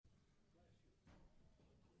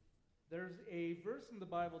There's a verse in the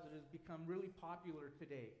Bible that has become really popular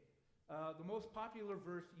today. The most popular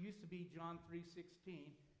verse used to be John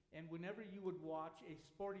 3:16, and whenever you would watch a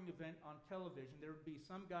sporting event on television, there would be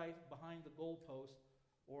some guy behind the goalpost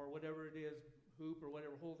or whatever it is, hoop or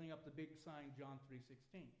whatever, holding up the big sign, John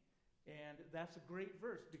 3:16. And that's a great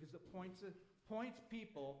verse because it points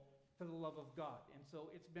people to the love of God. And so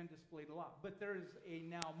it's been displayed a lot. But there is a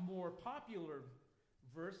now more popular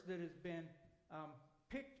verse that has been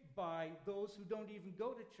picked by those who don't even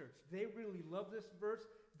go to church. They really love this verse.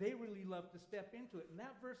 They really love to step into it. And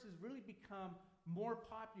that verse has really become more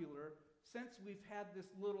popular since we've had this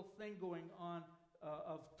little thing going on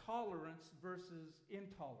of tolerance versus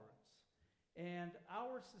intolerance. And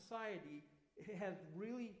our society has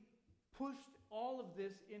really pushed all of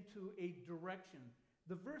this into a direction.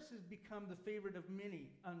 The verse has become the favorite of many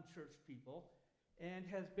unchurched people and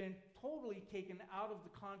has been totally taken out of the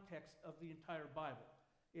context of the entire Bible.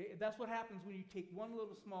 That's what happens when you take one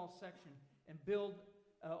little small section and build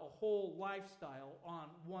a whole lifestyle on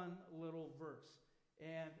one little verse.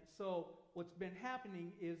 And so what's been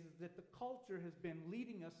happening is that the culture has been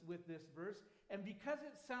leading us with this verse, and because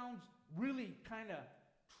it sounds really kind of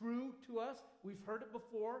true to us, we've heard it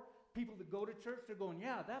before. People that go to church, they're going,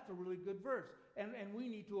 yeah, that's a really good verse, and we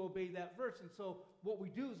need to obey that verse. And so what we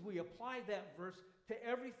do is we apply that verse to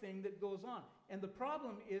everything that goes on. And the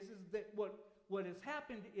problem is that what has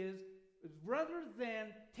happened is rather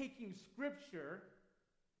than taking Scripture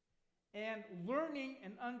and learning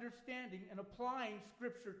and understanding and applying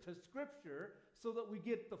Scripture to Scripture so that we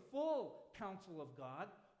get the full counsel of God,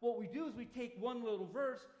 what we do is we take one little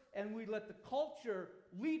verse and we let the culture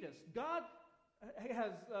lead us. God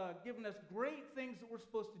has given us great things that we're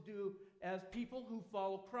supposed to do as people who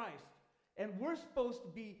follow Christ. And we're supposed to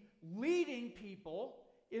be leading people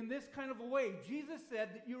in this kind of a way. Jesus said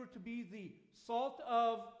that you were to be the salt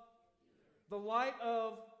of the light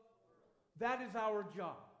of. That is our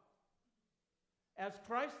job. As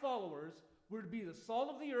Christ followers, we're to be the salt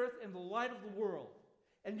of the earth and the light of the world.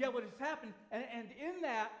 And yet what has happened, and in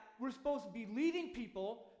that, we're supposed to be leading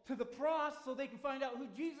people to the cross so they can find out who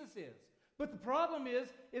Jesus is. But the problem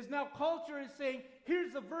is now culture is saying,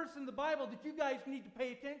 here's a verse in the Bible that you guys need to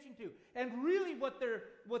pay attention to. And really what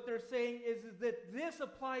they're saying is that this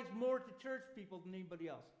applies more to church people than anybody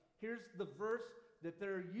else. Here's the verse that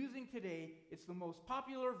they're using today. It's the most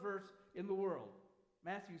popular verse in the world.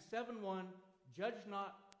 Matthew 7:1, judge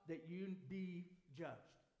not that you be judged.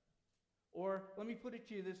 Or let me put it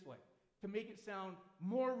to you this way. To make it sound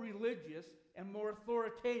more religious and more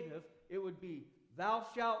authoritative, it would be, thou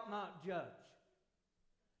shalt not judge.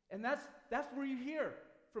 And that's where you hear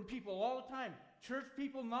from people all the time. Church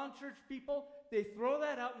people, non-church people, they throw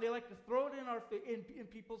that out and they like to throw it in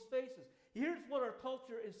people's faces. Here's what our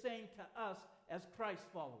culture is saying to us as Christ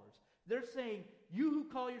followers. They're saying, you who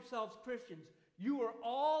call yourselves Christians, you are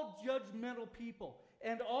all judgmental people.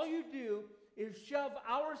 And all you do is shove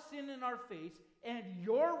our sin in our face and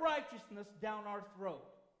your righteousness down our throat.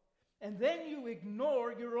 And then you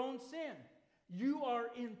ignore your own sin. You are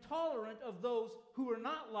intolerant of those who are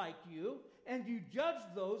not like you, and you judge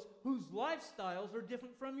those whose lifestyles are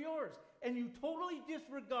different from yours. And you totally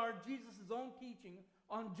disregard Jesus' own teaching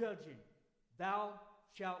on judging. Thou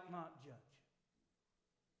shalt not judge.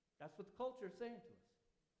 That's what the culture is saying to us.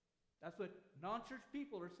 That's what non-church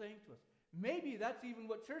people are saying to us. Maybe that's even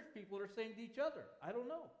what church people are saying to each other. I don't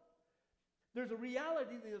know. There's a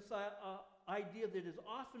reality, this idea that is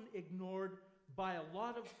often ignored by a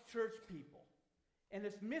lot of church people. And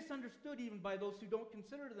it's misunderstood even by those who don't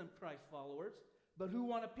consider them Christ followers, but who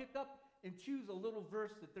want to pick up and choose a little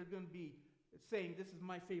verse that they're going to be saying, this is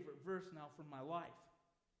my favorite verse now for my life.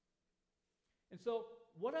 And so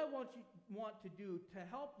what I want to do to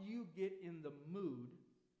help you get in the mood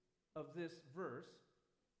of this verse,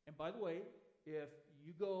 and by the way, if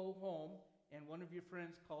you go home and one of your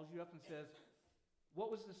friends calls you up and says, what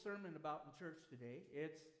was the sermon about in church today?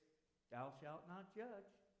 It's, thou shalt not judge.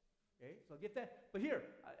 Okay, so get that. But here,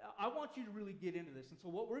 I want you to really get into this. And so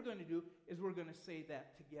what we're going to do is we're going to say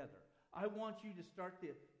that together. I want you to start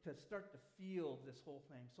to feel this whole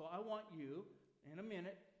thing. So I want you, in a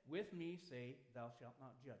minute, with me, say, thou shalt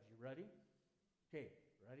not judge. You ready? Okay,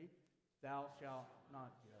 ready? Thou shalt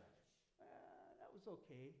not judge. That was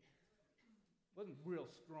okay. Wasn't real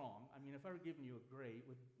strong. I mean, if I were giving you a grade,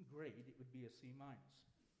 it would be a C minus.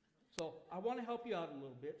 So I want to help you out a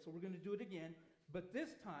little bit, so we're going to do it again. But this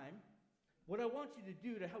time, what I want you to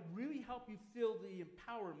do to really help you feel the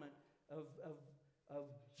empowerment of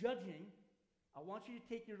judging, I want you to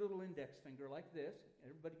take your little index finger like this.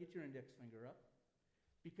 Everybody get your index finger up.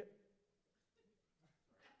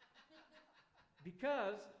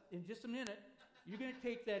 Because in just a minute, you're going to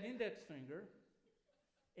take that index finger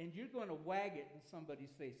and you're going to wag it in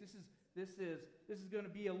somebody's face. This is going to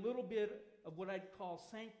be a little bit of what I'd call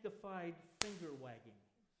sanctified finger wagging.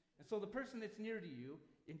 And so the person that's near to you,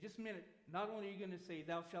 in just a minute, not only are you going to say,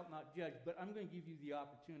 "Thou shalt not judge," but I'm going to give you the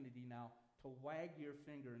opportunity now to wag your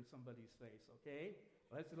finger in somebody's face, okay?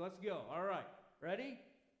 Let's go. All right. Ready?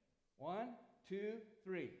 1, 2,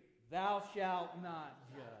 3. Thou shalt not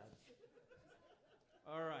judge.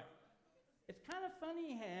 All right. It's kind of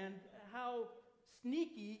funny, how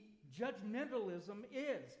sneaky judgmentalism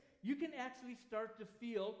is. You can actually start to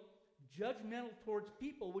feel judgmental towards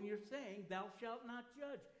people when you're saying, "Thou shalt not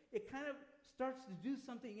judge." It kind of starts to do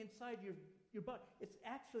something inside your body. It's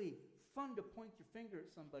actually fun to point your finger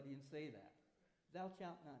at somebody and say that. "Thou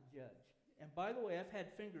shalt not judge." And by the way, I've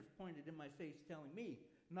had fingers pointed in my face telling me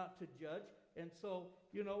not to judge. And so,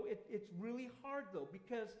 it's really hard, though,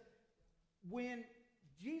 because when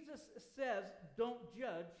Jesus says, "Don't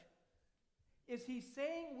judge," is he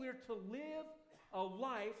saying we're to live a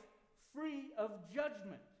life free of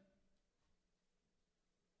judgment?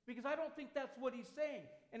 Because I don't think that's what he's saying.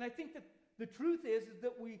 And I think that the truth is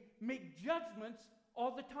that we make judgments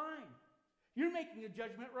all the time. You're making a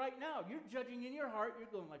judgment right now. You're judging in your heart. You're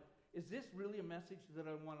going like, is this really a message that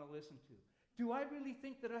I want to listen to? Do I really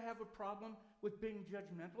think that I have a problem with being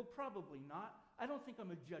judgmental? Probably not. I don't think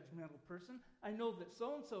I'm a judgmental person. I know that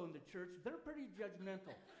so-and-so in the church, they're pretty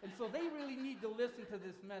judgmental. And so they really need to listen to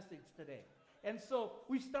this message today. And so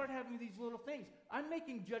we start having these little things. I'm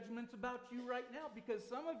making judgments about you right now because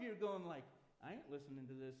some of you are going like, "I ain't listening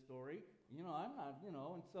to this story. I'm not,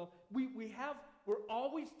 And so we're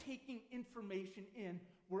always taking information in.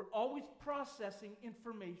 We're always processing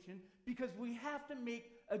information because we have to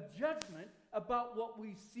make a judgment about what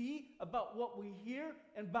we see, about what we hear,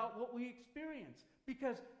 and about what we experience.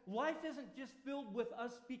 Because life isn't just filled with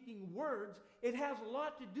us speaking words. It has a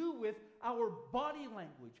lot to do with our body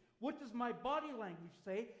language. What does my body language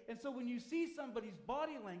say? And so when you see somebody's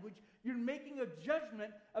body language, you're making a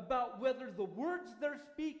judgment about whether the words they're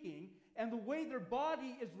speaking and the way their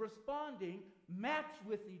body is responding match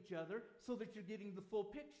with each other so that you're getting the full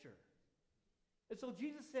picture. And so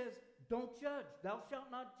Jesus says, "Don't judge. Thou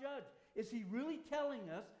shalt not judge." Is he really telling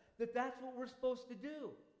us that that's what we're supposed to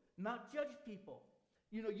do? Not judge people.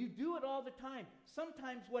 You do it all the time.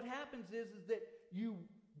 Sometimes what happens is that you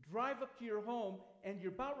drive up to your home and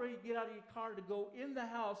you're about ready to get out of your car to go in the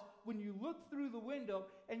house when you look through the window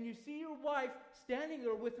and you see your wife standing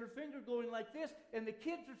there with her finger going like this and the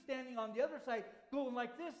kids are standing on the other side going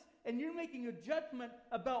like this, and you're making a judgment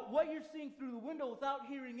about what you're seeing through the window without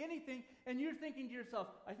hearing anything, and you're thinking to yourself,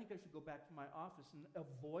 "I think I should go back to my office and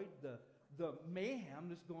avoid the mayhem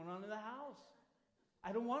that's going on in the house.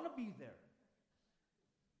 I don't want to be there."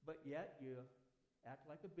 But yet you act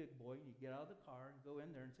like a big boy, and you get out of the car and go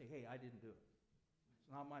in there and say, "Hey, I didn't do it. It's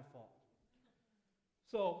not my fault."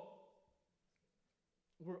 So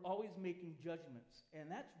we're always making judgments,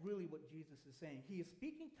 and that's really what Jesus is saying. He is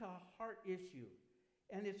speaking to a heart issue,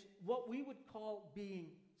 and it's what we would call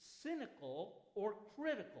being cynical or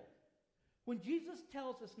critical. When Jesus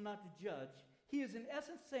tells us not to judge, he is in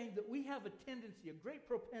essence saying that we have a tendency, a great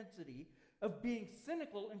propensity, of being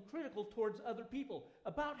cynical and critical towards other people,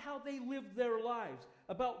 about how they live their lives,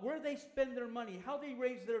 about where they spend their money, how they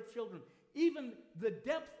raise their children, even the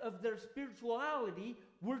depth of their spirituality.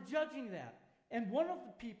 We're judging that. And one of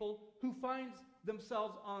the people who finds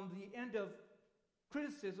themselves on the end of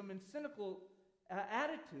criticism and cynical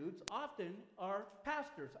attitudes often are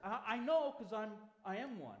pastors. I know because I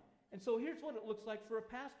am one. And so here's what it looks like for a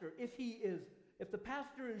pastor. If the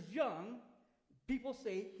pastor is young, people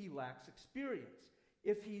say he lacks experience.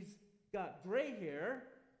 If he's got gray hair,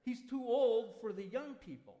 he's too old for the young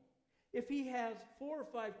people. If he has 4 or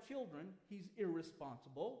 5 children, he's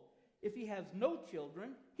irresponsible. If he has no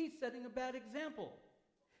children, he's setting a bad example.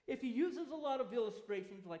 If he uses a lot of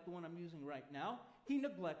illustrations like the one I'm using right now, he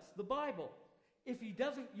neglects the Bible. If he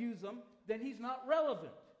doesn't use them, then he's not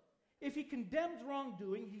relevant. If he condemns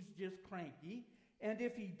wrongdoing, he's just cranky. And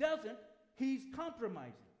if he doesn't, he's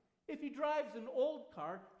compromising. If he drives an old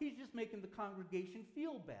car, he's just making the congregation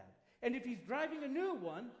feel bad. And if he's driving a new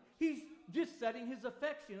one, he's just setting his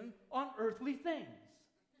affection on earthly things.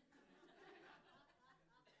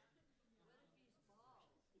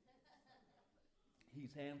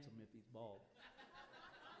 He's handsome if he's bald.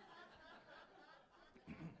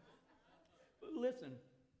 Listen,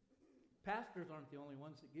 pastors aren't the only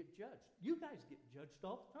ones that get judged. You guys get judged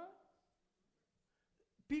all the time.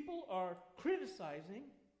 People are criticizing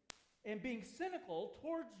and being cynical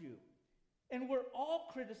towards you. And we're all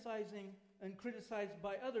criticizing and criticized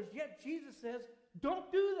by others. Yet Jesus says,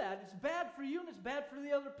 don't do that. It's bad for you and it's bad for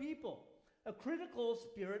the other people. A critical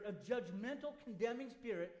spirit, a judgmental, condemning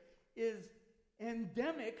spirit, is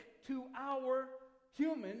endemic to our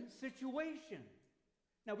human situation.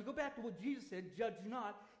 Now we go back to what Jesus said, judge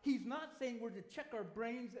not. He's not saying we're to check our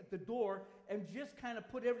brains at the door and just kind of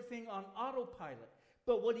put everything on autopilot.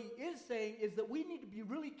 But what he is saying is that we need to be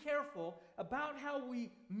really careful about how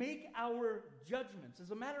we make our judgments. As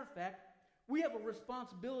a matter of fact, we have a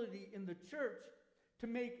responsibility in the church to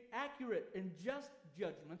make accurate and just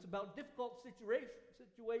judgments about difficult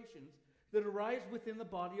situations that arise within the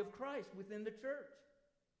body of Christ, within the church.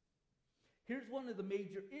 Here's one of the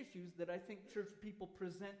major issues that I think church people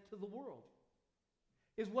present to the world.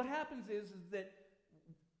 Is what happens is that,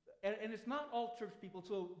 and it's not all church people,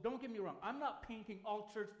 so don't get me wrong, I'm not painting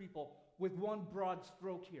all church people with one broad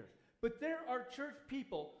stroke here. But there are church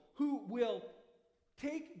people who will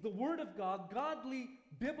take the Word of God, godly,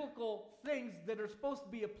 biblical things that are supposed to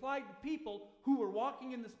be applied to people who are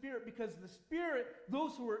walking in the Spirit, because the Spirit,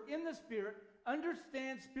 those who are in the Spirit,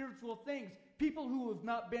 understand spiritual things. People who have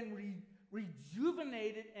not been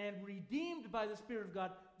rejuvenated and redeemed by the Spirit of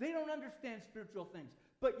God, they don't understand spiritual things.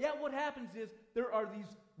 But yet what happens is there are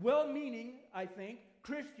these well-meaning, I think,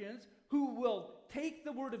 Christians who will take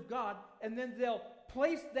the Word of God and then they'll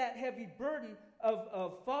place that heavy burden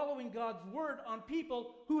of following God's Word on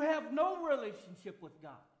people who have no relationship with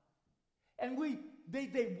God. And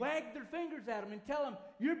they wag their fingers at them and tell them,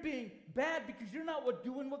 you're being bad because you're not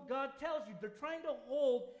doing what God tells you. They're trying to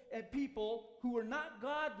hold at people who are not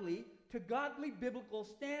godly to godly biblical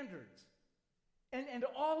standards. And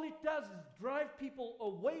all it does is drive people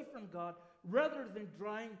away from God rather than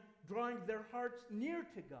drawing their hearts near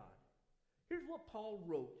to God. Here's what Paul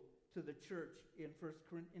wrote to the church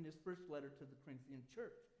in his first letter to the Corinthian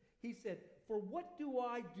church. He said, "For what do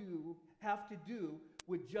I have to do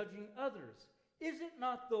with judging others? Is it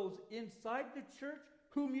not those inside the church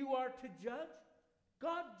whom you are to judge?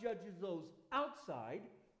 God judges those outside.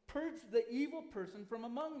 Purge the evil person from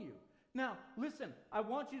among you." Now, listen, I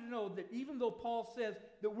want you to know that even though Paul says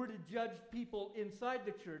that we're to judge people inside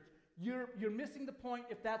the church, you're missing the point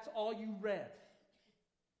if that's all you read.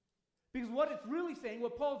 Because what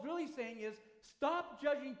Paul's really saying is, stop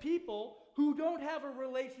judging people who don't have a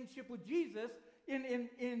relationship with Jesus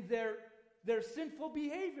in their sinful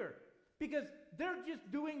behavior. Because they're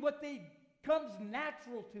just doing what comes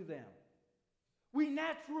natural to them. We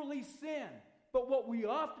naturally sin. But what we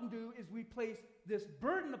often do is we place this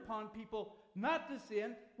burden upon people not to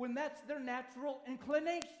sin when that's their natural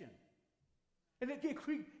inclination. And it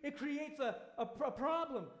creates a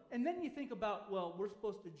problem. And then you think about, well, we're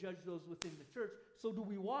supposed to judge those within the church. So do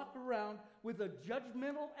we walk around with a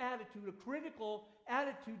judgmental attitude, a critical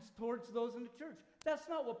attitude towards those in the church? That's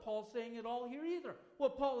not what Paul's saying at all here either.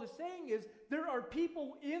 What Paul is saying is there are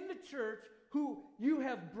people in the church who you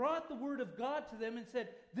have brought the Word of God to them and said,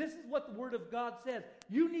 this is what the Word of God says.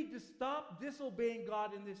 You need to stop disobeying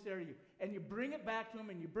God in this area. And you bring it back to them,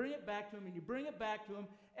 and you bring it back to them, and you bring it back to them,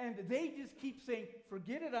 and they just keep saying,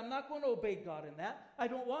 forget it, I'm not going to obey God in that. I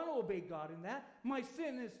don't want to obey God in that. My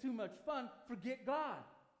sin is too much fun. Forget God.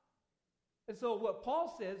 And so what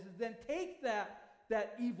Paul says is then take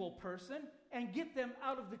that evil person and get them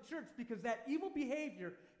out of the church, because that evil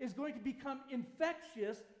behavior is going to become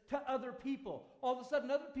infectious to other people. All of a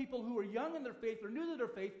sudden, other people who are young in their faith or new to their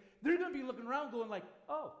faith, they're going to be looking around going like,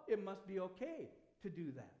 oh, it must be okay to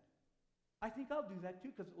do that. I think I'll do that too,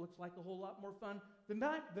 because it looks like a whole lot more fun than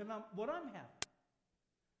what I'm having.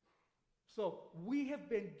 So we have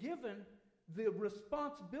been given the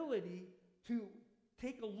responsibility to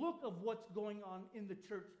take a look of what's going on in the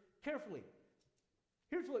church carefully.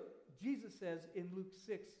 Here's what Jesus says in Luke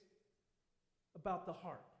 6 about the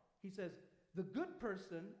heart. He says, the good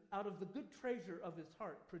person out of the good treasure of his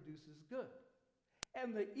heart produces good.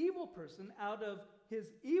 And the evil person out of his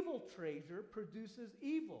evil treasure produces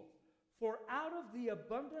evil. For out of the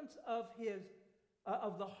abundance of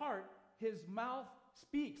the heart, his mouth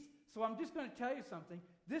speaks. So I'm just going to tell you something.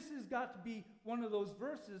 This has got to be one of those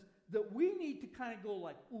verses that we need to kind of go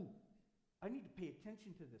like, ooh, I need to pay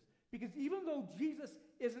attention to this. Because even though Jesus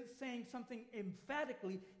isn't saying something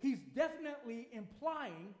emphatically, he's definitely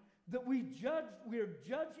implying that we judge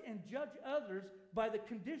others by the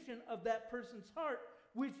condition of that person's heart,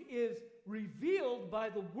 which is revealed by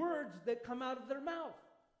the words that come out of their mouth.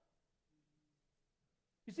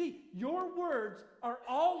 You see, your words are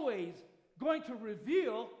always going to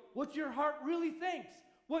reveal what your heart really thinks.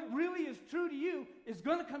 What really is true to you is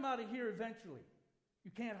going to come out of here eventually.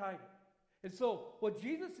 You can't hide it. And so what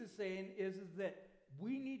Jesus is saying is that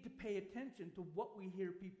we need to pay attention to what we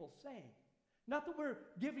hear people saying. Not that we're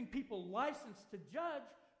giving people license to judge,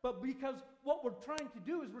 but because what we're trying to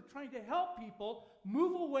do is we're trying to help people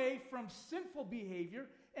move away from sinful behavior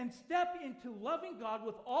and step into loving God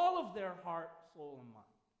with all of their heart, soul, and mind.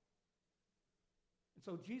 And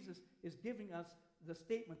so Jesus is giving us the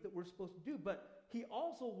statement that we're supposed to do, but he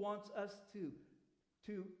also wants us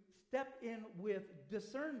to step in with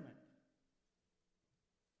discernment.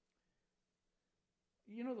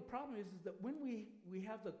 You know, the problem is that when we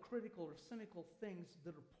have the critical or cynical things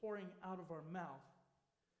that are pouring out of our mouth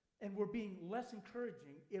and we're being less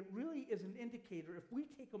encouraging, it really is an indicator. If we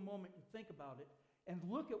take a moment and think about it and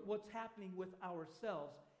look at what's happening with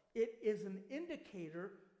ourselves, it is an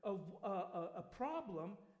indicator of a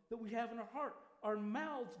problem that we have in our heart. Our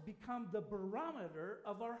mouths become the barometer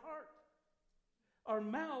of our heart. Our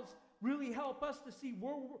mouths really help us to see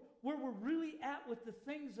where we're really at with the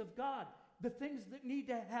things of God, the things that need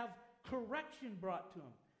to have correction brought to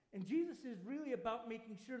them. And Jesus is really about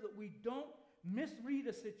making sure that we don't misread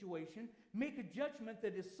a situation, make a judgment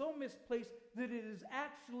that is so misplaced that it is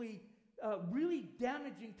actually really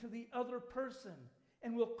damaging to the other person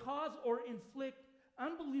and will cause or inflict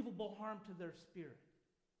unbelievable harm to their spirit.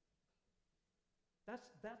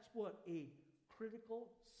 That's what a critical,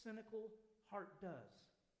 cynical heart does.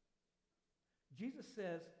 Jesus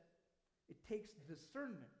says it takes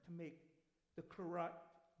discernment to make the correct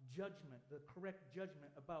judgment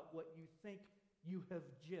about what you think you have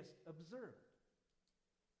just observed.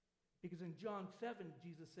 Because in John 7,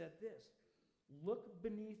 Jesus said this, look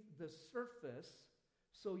beneath the surface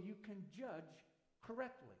so you can judge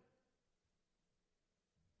correctly.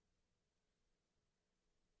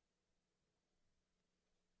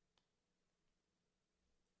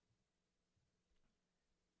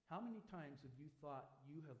 How many times have you thought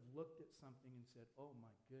you have looked at something and said, oh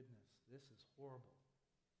my goodness, this is horrible?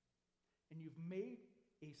 And you've made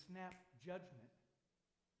a snap judgment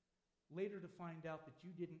later to find out that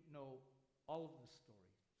you didn't know all of the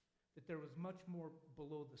story, that there was much more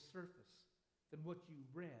below the surface than what you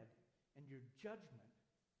read, and your judgment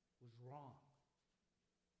was wrong,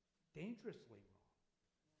 dangerously wrong.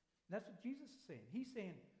 And that's what Jesus is saying. He's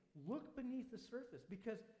saying, look beneath the surface,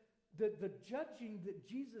 because the judging that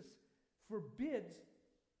Jesus forbids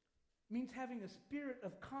means having a spirit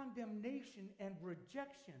of condemnation and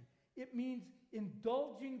rejection. It means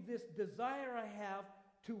indulging this desire I have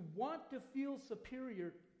to want to feel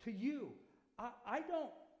superior to you. I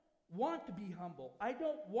don't want to be humble. I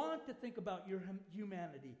don't want to think about your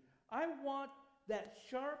humanity. I want that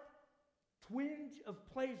sharp twinge of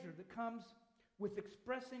pleasure that comes with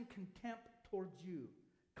expressing contempt towards you.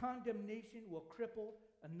 Condemnation will cripple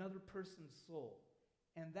another person's soul.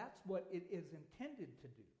 And that's what it is intended to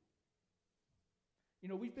do. You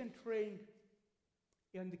know, we've been trained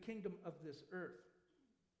in the kingdom of this earth.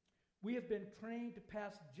 We have been trained to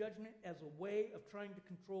pass judgment as a way of trying to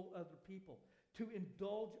control other people, to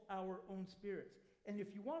indulge our own spirits. And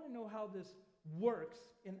if you want to know how this works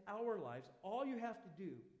in our lives, all you have to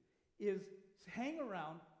do is hang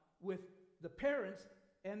around with the parents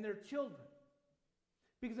and their children.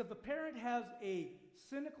 Because if a parent has a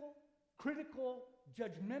cynical, critical,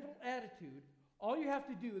 judgmental attitude, all you have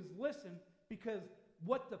to do is listen, because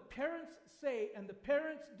what the parents say and the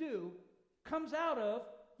parents do comes out of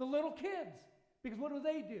the little kids. Because what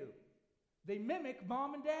do? They mimic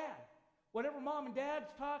mom and dad. Whatever mom and dad's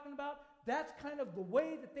talking about, that's kind of the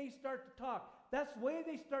way that they start to talk. That's the way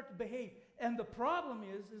they start to behave. And the problem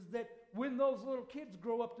is that when those little kids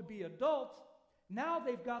grow up to be adults, now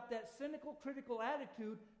they've got that cynical, critical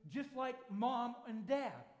attitude just like mom and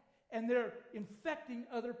dad. And they're infecting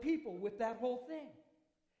other people with that whole thing.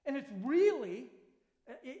 And it's really,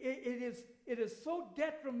 it is so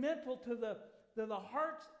detrimental to the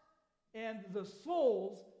hearts and the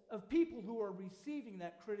souls of people who are receiving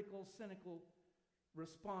that critical, cynical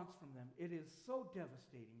response from them. It is so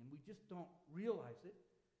devastating, and we just don't realize it,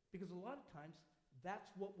 because a lot of times that's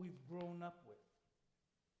what we've grown up with.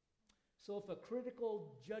 So if a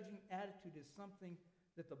critical, judging attitude is something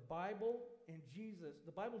that the Bible and Jesus,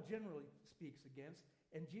 the Bible generally speaks against,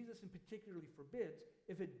 and Jesus in particularly forbids,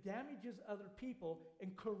 if it damages other people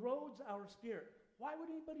and corrodes our spirit, why would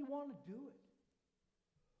anybody want to do it?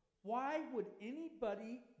 Why would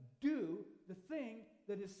anybody do the thing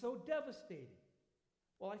that is so devastating?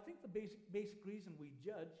 Well, I think the basic reason we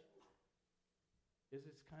judge is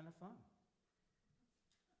it's kind of fun.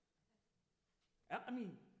 I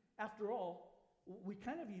mean, after all, we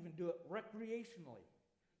kind of even do it recreationally.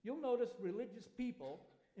 You'll notice religious people,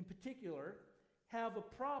 in particular, have a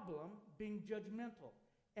problem being judgmental.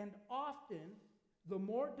 And often, the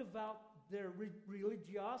more devout their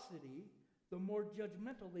religiosity, the more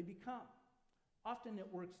judgmental they become. Often it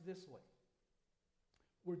works this way.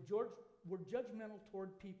 We're judgmental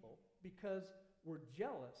toward people because we're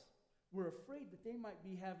jealous. We're afraid that they might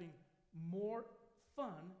be having more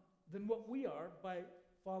fun than what we are by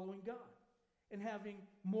following God and having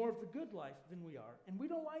more of the good life than we are. And we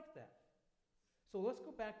don't like that. So let's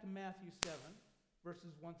go back to Matthew 7,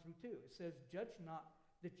 verses 1 through 2. It says, "Judge not,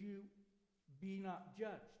 that you be not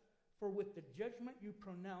judged. For with the judgment you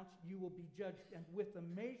pronounce, you will be judged. And with the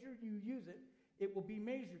measure you use it, it will be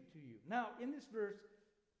measured to you." Now, in this verse,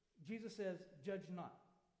 Jesus says, "Judge not,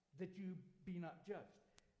 that you be not judged."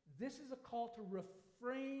 This is a call to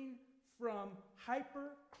refrain from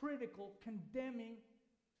hypercritical, condemning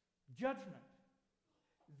judgment.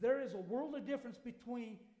 There is a world of difference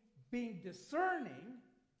between being discerning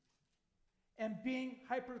and being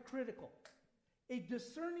hypercritical. A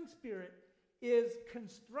discerning spirit is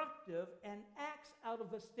constructive and acts out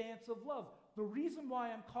of a stance of love. The reason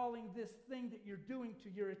why I'm calling this thing that you're doing to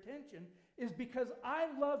your attention is because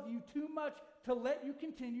I love you too much to let you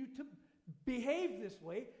continue to behave this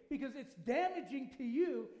way, because it's damaging to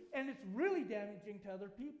you and it's really damaging to other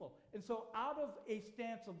people. And so out of a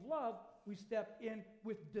stance of love, we step in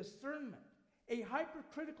with discernment. A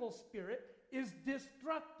hypercritical spirit is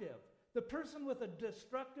destructive. The person with a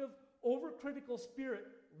destructive, overcritical spirit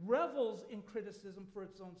revels in criticism for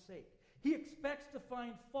its own sake. He expects to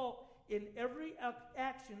find fault in every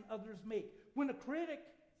action others make. When a critic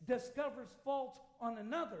discovers faults on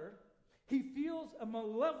another, he feels a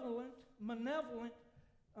malevolent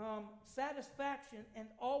satisfaction and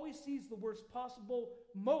always sees the worst possible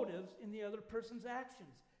motives in the other person's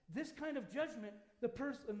actions. This kind of judgment, the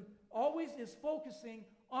person always is focusing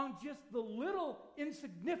on just the little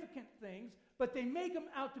insignificant things, but they make them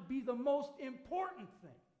out to be the most important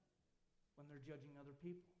thing when they're judging other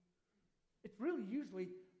people. It's really usually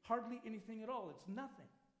hardly anything at all. It's nothing.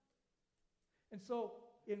 And so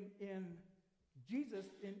in Jesus,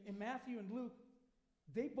 in Matthew and Luke,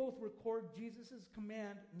 they both record Jesus'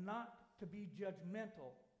 command not to be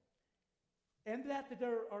judgmental, and that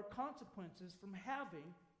there are consequences from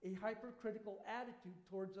having a hypercritical attitude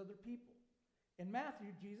towards other people. In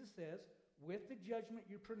Matthew, Jesus says, "With the judgment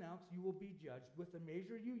you pronounce, you will be judged. With the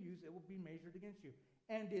measure you use, it will be measured against you."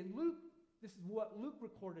 And in Luke, this is what Luke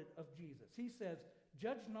recorded of Jesus. He says,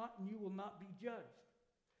 "Judge not, and you will not be judged.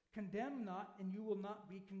 Condemn not, and you will not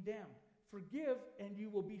be condemned. Forgive, and you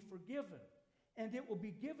will be forgiven. And it will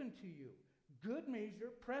be given to you. Good measure,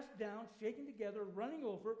 pressed down, shaken together, running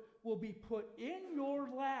over, will be put in your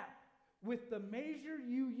lap. With the measure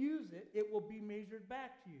you use it, it will be measured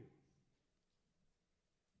back to you."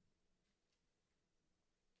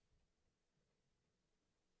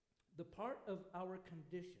 The part of our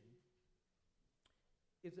condition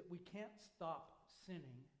is that we can't stop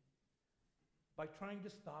sinning by trying to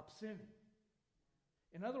stop sinning.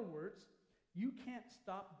 In other words, you can't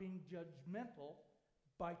stop being judgmental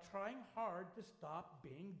by trying hard to stop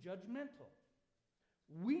being judgmental.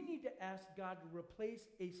 We need to ask God to replace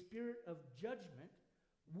a spirit of judgment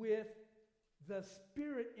with the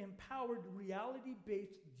spirit-empowered,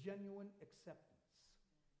 reality-based, genuine acceptance.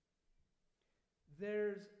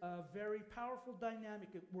 There's a very powerful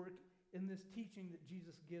dynamic at work in this teaching that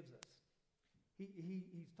Jesus gives us.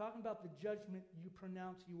 He's talking about the judgment you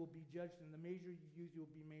pronounce, you will be judged, and the measure you use, you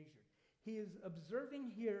will be measured. He is observing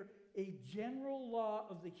here a general law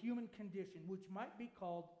of the human condition, which might be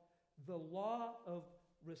called the law of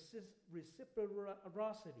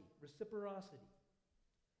reciprocity.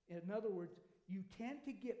 In other words, you tend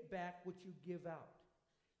to get back what you give out.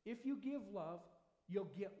 If you give love, you'll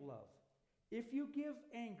get love. If you give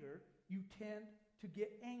anger, you tend to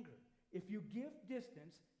get anger. If you give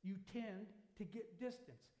distance, you tend to get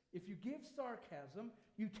distance. If you give sarcasm,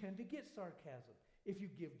 you tend to get sarcasm. If you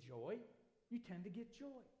give joy, you tend to get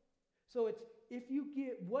joy. So it's if you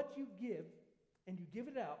get what you give and you give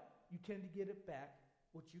it out, you tend to get it back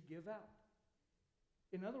what you give out.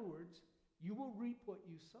 In other words, you will reap what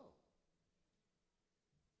you sow.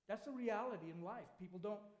 That's a reality in life. People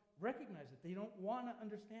don't recognize it. They don't want to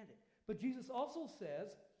understand it. But Jesus also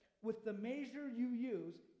says, with the measure you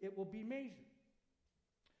use, it will be measured.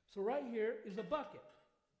 So right here is a bucket.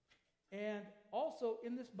 And also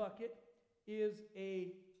in this bucket is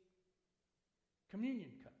a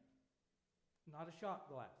communion cup, not a shot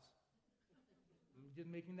glass. I'm just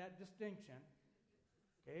making that distinction.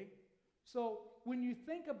 Okay? So when you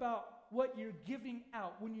think about what you're giving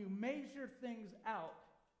out, when you measure things out,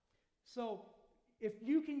 so if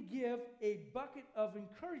you can give a bucket of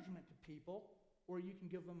encouragement to people, or you can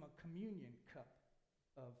give them a communion cup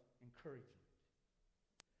of encouragement.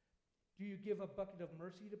 Do you give a bucket of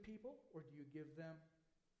mercy to people, or do you give them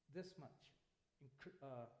this much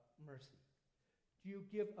mercy? Do you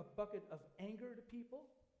give a bucket of anger to people,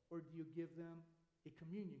 or do you give them a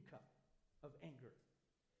communion cup of anger?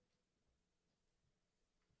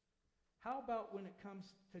 How about when it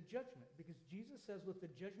comes to judgment? Because Jesus says, with the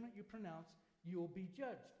judgment you pronounce, you will be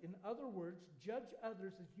judged. In other words, judge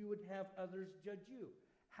others as you would have others judge you.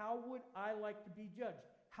 How would I like to be judged?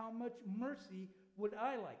 How much mercy would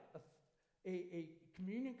I like? A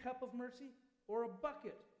communion cup of mercy or a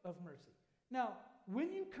bucket of mercy? Now,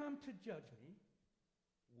 when you come to judge me,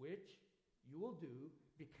 which you will do,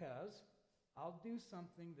 because I'll do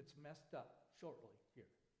something that's messed up shortly here,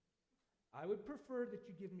 I would prefer that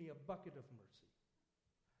you give me a bucket of mercy.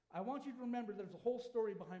 I want you to remember there's a whole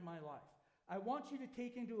story behind my life. I want you to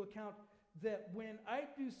take into account that when I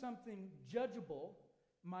do something judgeable,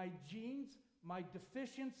 my genes, my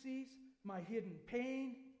deficiencies, my hidden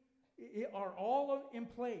pain are all in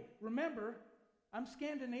play. Remember, I'm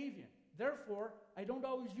Scandinavian. Therefore, I don't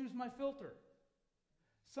always use my filter.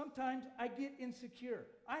 Sometimes I get insecure.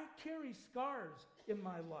 I carry scars in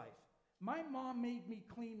my life. My mom made me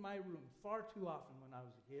clean my room far too often when I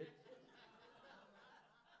was a kid.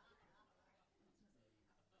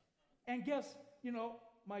 And guess,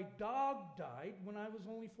 my dog died when I was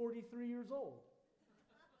only 43 years old.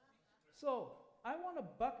 So, I want a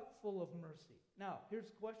bucket full of mercy. Now, here's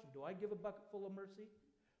the question. Do I give a bucket full of mercy?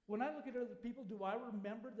 When I look at other people, do I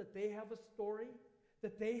remember that they have a story?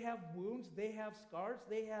 That they have wounds, they have scars,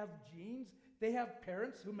 they have genes, they have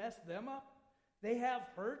parents who messed them up, they have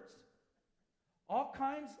hurts? All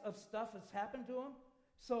kinds of stuff has happened to them.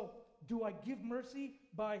 So, do I give mercy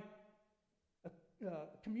by a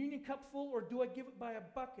communion cup full, or do I give it by a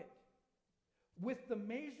bucket? With the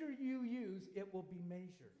measure you use, it will be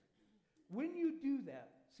measured. When you do that,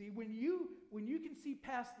 see, when you can see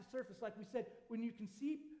past the surface, like we said, when you can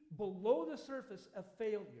see below the surface of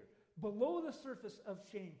failure, below the surface of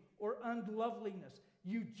shame or unloveliness,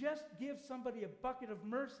 you just give somebody a bucket of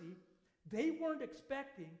mercy they weren't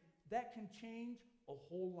expecting, that can change a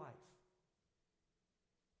whole life.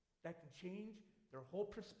 That can change their whole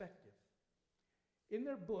perspective. In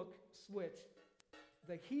their book, Switch,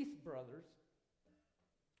 the Heath brothers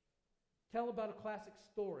tell about a classic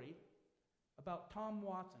story about Tom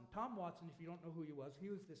Watson. Tom Watson, if you don't know who he was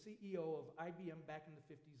the CEO of IBM back in the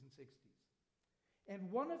 50s and 60s.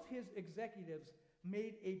 And one of his executives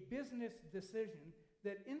made a business decision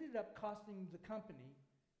that ended up costing the company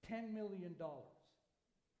 $10 million.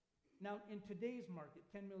 Now, in today's market,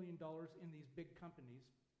 $10 million in these big companies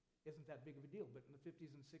isn't that big of a deal, but in the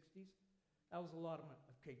 50s and 60s, that was a lot of money.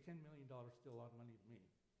 Okay, $10 million is still a lot of money to me.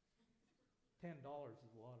 $10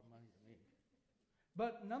 is a lot of money to me.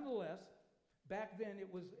 But nonetheless, back then it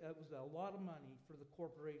was a lot of money for the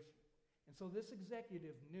corporation. And so this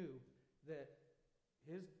executive knew that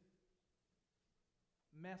his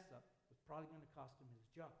mess up was probably going to cost him his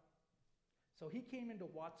job. So he came into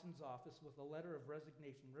Watson's office with a letter of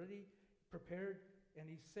resignation, ready, prepared, and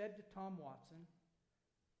he said to Tom Watson,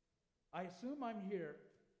 "I assume I'm here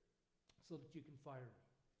so that you can fire me."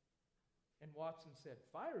 And Watson said,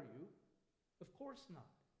 "Fire you? Of course not.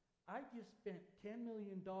 I just spent $10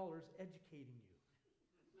 million educating you."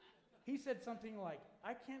 He said something like,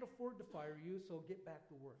 "I can't afford to fire you, so get back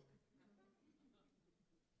to work."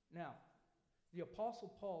 Now, the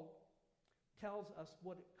Apostle Paul tells us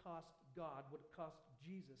what it cost God, what it cost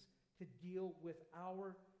Jesus to deal with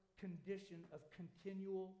our condition of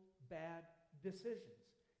continual bad decisions.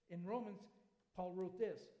 In Romans, Paul wrote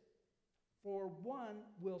this, "For one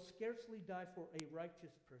will scarcely die for a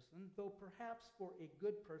righteous person, though perhaps for a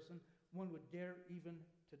good person one would dare even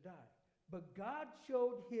to die. But God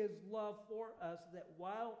showed his love for us that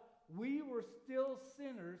while we were still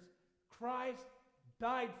sinners, Christ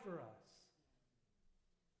died for us."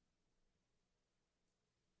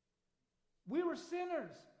 We were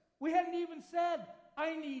sinners. We hadn't even said,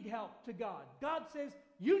 "I need help," to God. God says,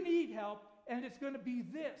 "You need help, and it's going to be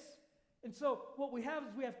this." And so what we have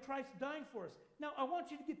is we have Christ dying for us. Now, I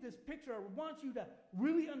want you to get this picture. I want you to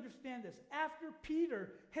really understand this. After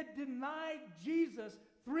Peter had denied Jesus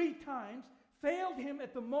 3 times, failed him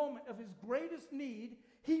at the moment of his greatest need,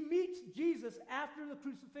 he meets Jesus after the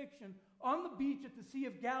crucifixion on the beach at the Sea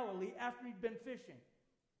of Galilee after he'd been fishing.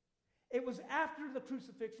 It was after the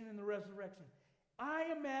crucifixion and the resurrection.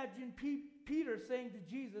 I imagine Peter saying to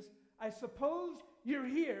Jesus, "I suppose you're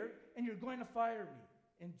here and you're going to fire me."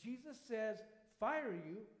 And Jesus says, "Fire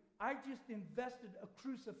you? I just invested a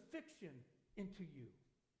crucifixion into you.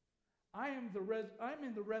 I'm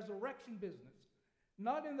in the resurrection business,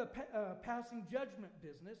 not in the passing judgment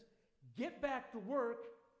business. Get back to work.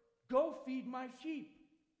 Go feed my sheep."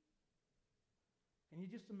 Can you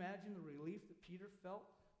just imagine the relief that Peter felt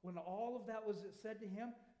when all of that was said to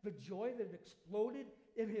him? The joy that exploded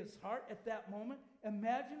in his heart at that moment.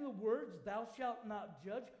 Imagine the words, "Thou shalt not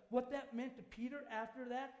judge," what that meant to Peter after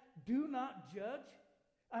that. Do not judge.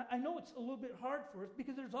 I know it's a little bit hard for us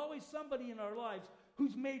because there's always somebody in our lives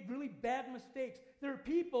who's made really bad mistakes. There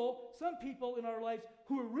are some people in our lives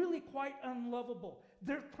who are really quite unlovable.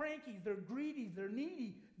 They're cranky, they're greedy, they're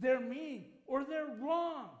needy, they're mean, or they're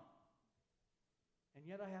wrong. And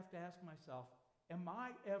yet I have to ask myself, am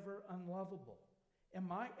I ever unlovable?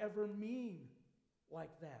 Am I ever mean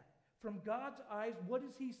like that? From God's eyes, what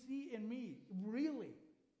does he see in me, really?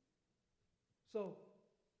 So,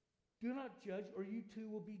 do not judge, or you too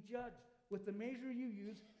will be judged. With the measure you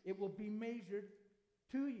use, it will be measured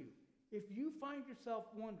to you. If you find yourself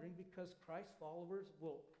wondering, because Christ's followers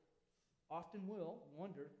often will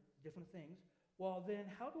wonder different things, well then,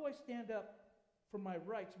 how do I stand up for my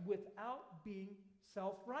rights without being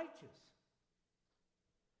self-righteous?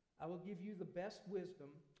 I will give you the best wisdom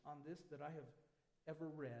on this that I have ever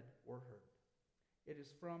read or heard. It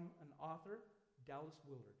is from an author, Dallas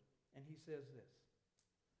Willard, and he says this: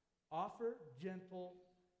 offer gentle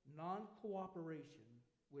non-cooperation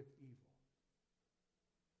with evil.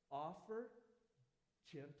 Offer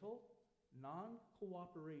gentle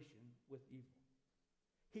non-cooperation with evil.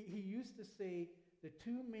 He used to say the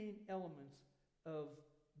two main elements of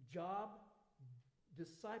job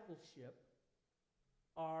discipleship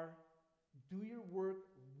are do your work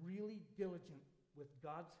really diligent with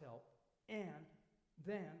God's help, and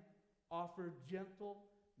then offer gentle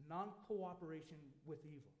non-cooperation with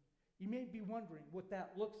evil. You may be wondering what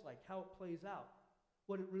that looks like, how it plays out,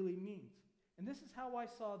 what it really means. And this is how I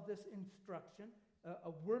saw this instruction,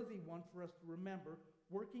 a worthy one for us to remember,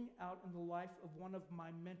 working out in the life of one of my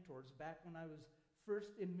mentors back when I was first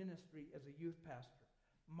in ministry as a youth pastor.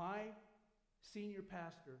 My senior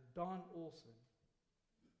pastor, Don Olson,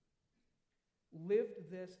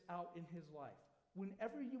 lived this out in his life.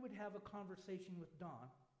 Whenever you would have a conversation with Don,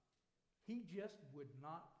 he just would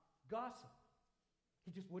not gossip.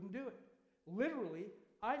 He just wouldn't do it. Literally,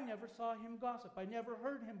 I never saw him gossip. I never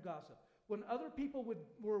heard him gossip. When other people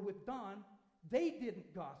were with Don, they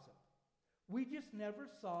didn't gossip. We just never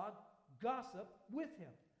saw gossip with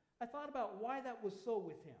him. I thought about why that was so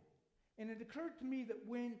with him. And it occurred to me that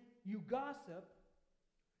when you gossip,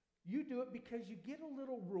 you do it because you get a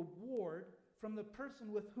little reward from the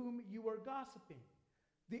person with whom you are gossiping.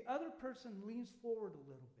 The other person leans forward a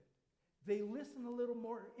little bit. They listen a little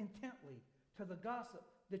more intently to the gossip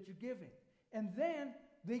that you're giving. And then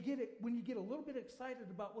when you get a little bit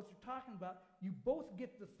excited about what you're talking about, you both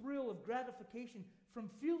get the thrill of gratification from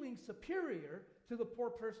feeling superior to the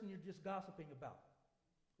poor person you're just gossiping about.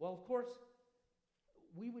 Well, of course,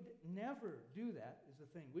 we would never do that, is the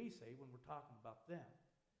thing we say when we're talking about them.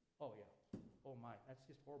 Oh, yeah. Oh, my, that's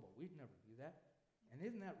just horrible. We'd never do that. And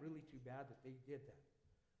isn't that really too bad that they did that?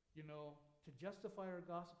 You know, to justify our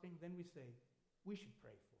gossiping, then we say, we should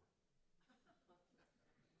pray for it.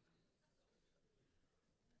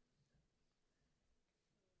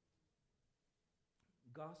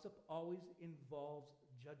 Gossip always involves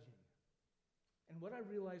judging. And what I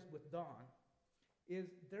realized with Don is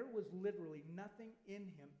there was literally nothing in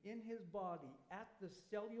him, in his body, at the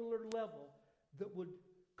cellular level that would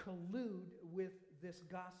collude with this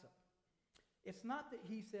gossip. It's not that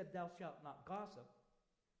he said, "Thou shalt not gossip."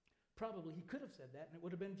 Probably he could have said that, and it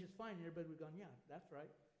would have been just fine. Everybody would have gone, "Yeah, that's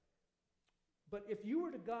right." But if you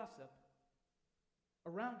were to gossip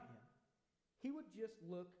around him, he would just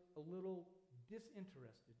look a little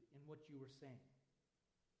disinterested in what you were saying.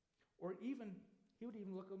 Or he would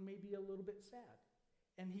even look maybe a little bit sad.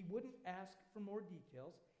 And he wouldn't ask for more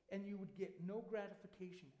details, and you would get no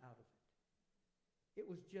gratification out of it. It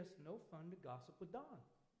was just no fun to gossip with Don.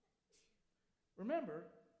 Remember,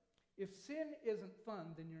 if sin isn't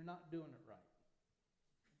fun, then you're not doing it right.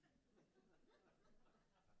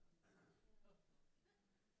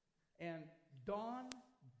 And Don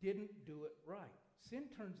didn't do it right. Sin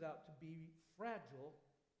turns out to be fragile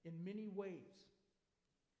in many ways.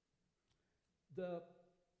 The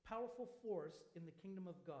powerful force in the kingdom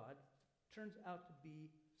of God turns out to be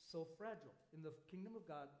so fragile. In the kingdom of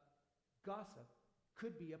God, gossip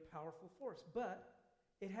could be a powerful force, but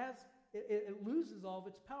it loses all of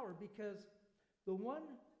its power because the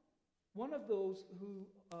one of those who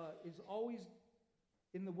is always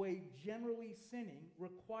in the way generally sinning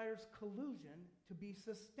requires collusion to be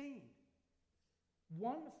sustained.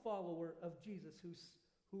 One follower of Jesus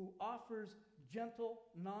who offers gentle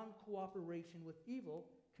non-cooperation with evil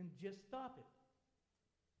can just stop it.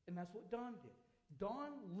 And that's what Don did.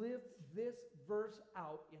 Don lived this verse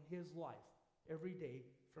out in his life every day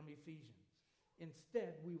from Ephesians.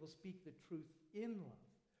 Instead, we will speak the truth in love,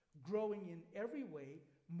 growing in every way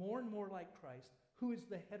more and more like Christ, who is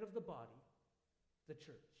the head of the body, the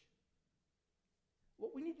church.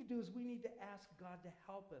 What we need to do is we need to ask God to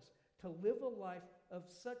help us to live a life of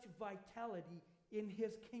such vitality in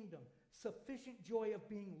his kingdom, sufficient joy of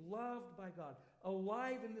being loved by God,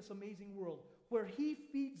 alive in this amazing world, where he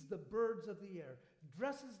feeds the birds of the air,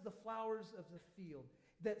 dresses the flowers of the field,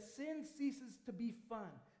 that sin ceases to be fun,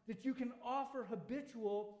 that you can offer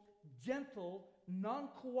habitual, gentle,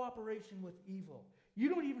 non-cooperation with evil. You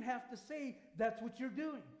don't even have to say that's what you're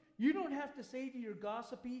doing. You don't have to say to your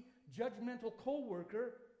gossipy, judgmental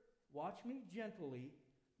co-worker, watch me gently,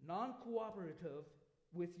 non-cooperative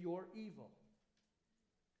with your evil.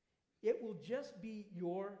 It will just be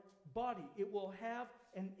your body. It will have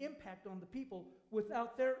an impact on the people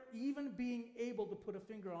without their even being able to put a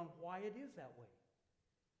finger on why it is that way.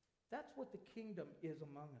 That's what the kingdom is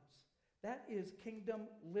among us. That is kingdom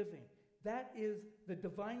living. That is the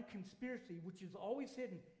divine conspiracy, which is always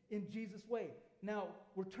hidden in Jesus' way. Now,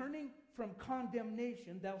 we're turning from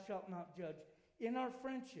condemnation, thou shalt not judge, in our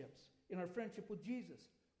friendships, in our friendship with Jesus.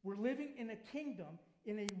 We're living in a kingdom,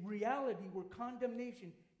 in a reality where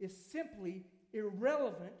condemnation is simply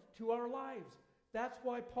irrelevant to our lives. That's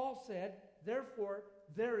why Paul said, therefore,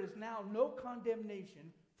 there is now no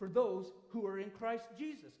condemnation for those who are in Christ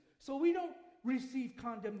Jesus. So we don't receive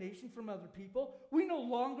condemnation from other people. We no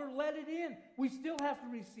longer let it in. We still have to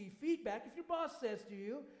receive feedback. If your boss says to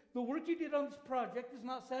you, the work you did on this project is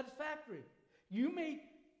not satisfactory, you may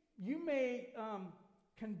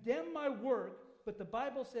condemn my work, but the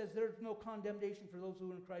Bible says there's no condemnation for those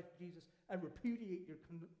who are in Christ Jesus. I repudiate your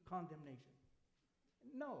condemnation.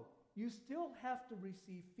 No, you still have to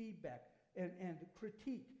receive feedback and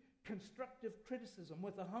critique, constructive criticism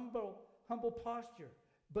with a humble posture,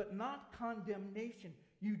 but not condemnation.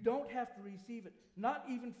 You don't have to receive it, not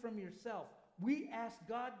even from yourself. We ask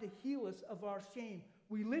God to heal us of our shame.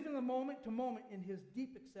 We live in the moment to moment in his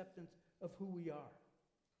deep acceptance of who we are.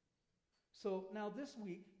 So now this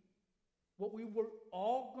week, what we were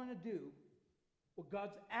all going to do, what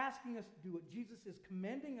God's asking us to do, what Jesus is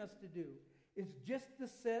commending us to do, is just to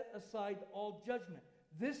set aside all judgment.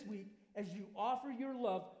 This week, as you offer your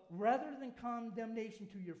love, rather than condemnation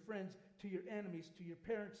to your friends, to your enemies, to your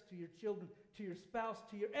parents, to your children, to your spouse,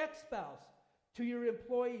 to your ex-spouse, to your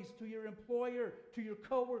employees, to your employer, to your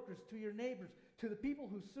coworkers, to your neighbors, to the people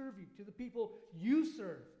who serve you, to the people you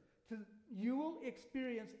serve, you will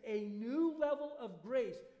experience a new level of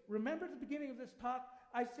grace. Remember at the beginning of this talk,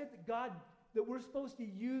 I said that we're supposed to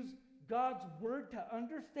use God's word to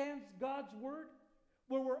understand God's word?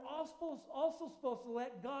 Well, we're also supposed to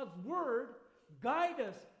let God's word guide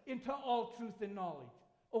us into all truth and knowledge,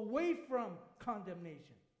 away from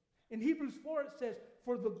condemnation. In Hebrews 4 it says,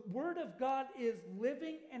 for the word of God is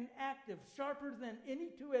living and active, sharper than any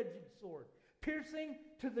two-edged sword, piercing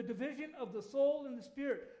to the division of the soul and the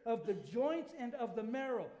spirit, of the joints and of the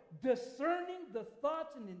marrow, discerning the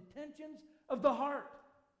thoughts and intentions of the heart.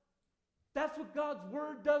 That's what God's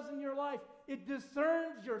word does in your life. It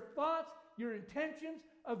discerns your thoughts, your intentions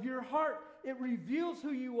of your heart. It reveals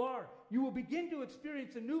who you are. You will begin to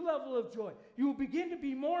experience a new level of joy. You will begin to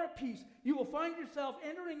be more at peace. You will find yourself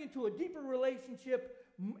entering into a deeper relationship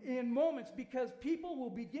in moments because people will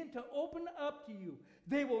begin to open up to you.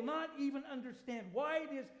 They will not even understand why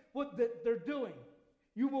it is what they're doing.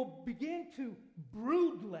 You will begin to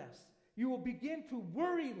brood less. You will begin to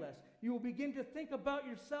worry less. You will begin to think about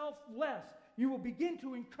yourself less. You will begin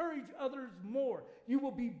to encourage others more. You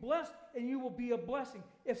will be blessed and you will be a blessing.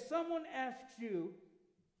 If someone asks you,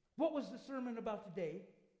 what was the sermon about today?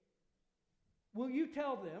 Will you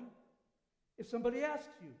tell them? If somebody asks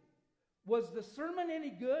you, was the sermon any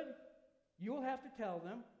good? You'll have to tell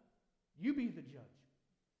them, you be the judge.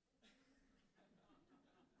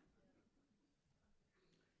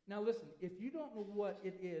 Now listen, if you don't know what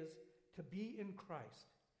it is to be in Christ,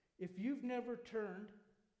 if you've never turned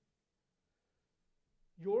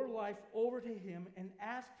your life over to him and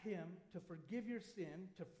asked him to forgive your sin,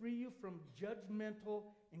 to free you from judgmental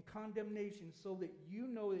and condemnation so that you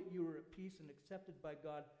know that you are at peace and accepted by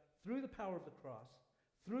God through the power of the cross,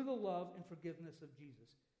 through the love and forgiveness of Jesus,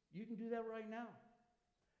 you can do that right now.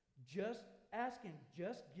 Just ask him.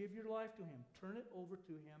 Just give your life to him. Turn it over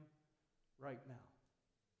to him right now.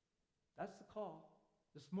 That's the call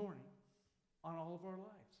this morning on all of our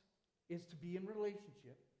lives, is to be in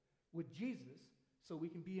relationship with Jesus so we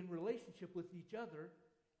can be in relationship with each other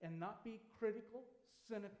and not be critical,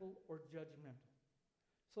 cynical, or judgmental.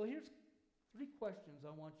 So here's 3 questions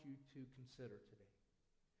I want you to consider today.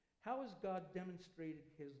 How has God demonstrated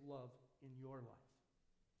his love in your life?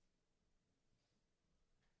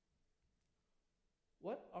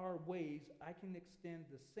 What are ways I can extend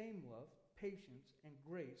the same love, patience, and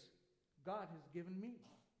grace God has given me?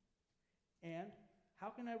 And how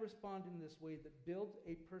can I respond in this way that builds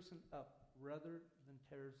a person up rather than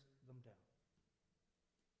tears them down?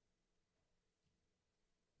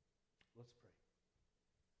 Let's pray.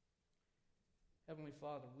 Heavenly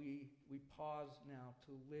Father, we pause now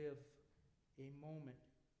to live a moment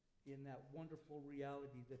in that wonderful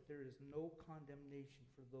reality that there is no condemnation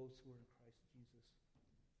for those who are in Christ Jesus.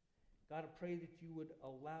 God, I pray that you would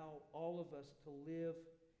allow all of us to live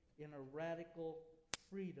in a radical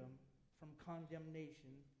freedom from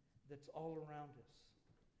condemnation that's all around us.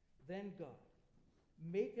 Then, God,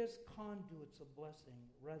 make us conduits of blessing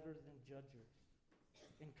rather than judges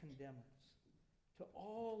and condemners. To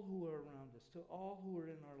all who are around us, to all who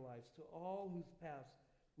are in our lives, to all whose paths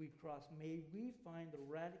we cross, may we find the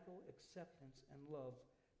radical acceptance and love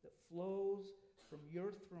that flows from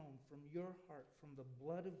your throne, from your heart, from the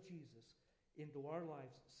blood of Jesus into our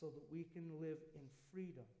lives so that we can live in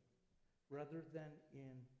freedom rather than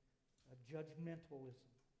in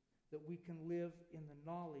judgmentalism, that we can live in the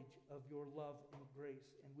knowledge of your love and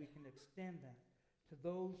grace, and we can extend that to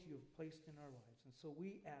those you have placed in our lives. And so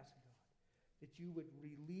we ask, God, that you would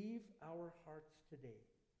relieve our hearts today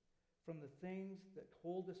from the things that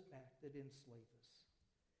hold us back, that enslave us.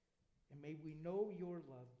 And may we know your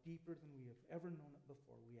love deeper than we have ever known it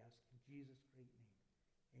before. We ask in Jesus' great name.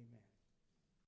 Amen.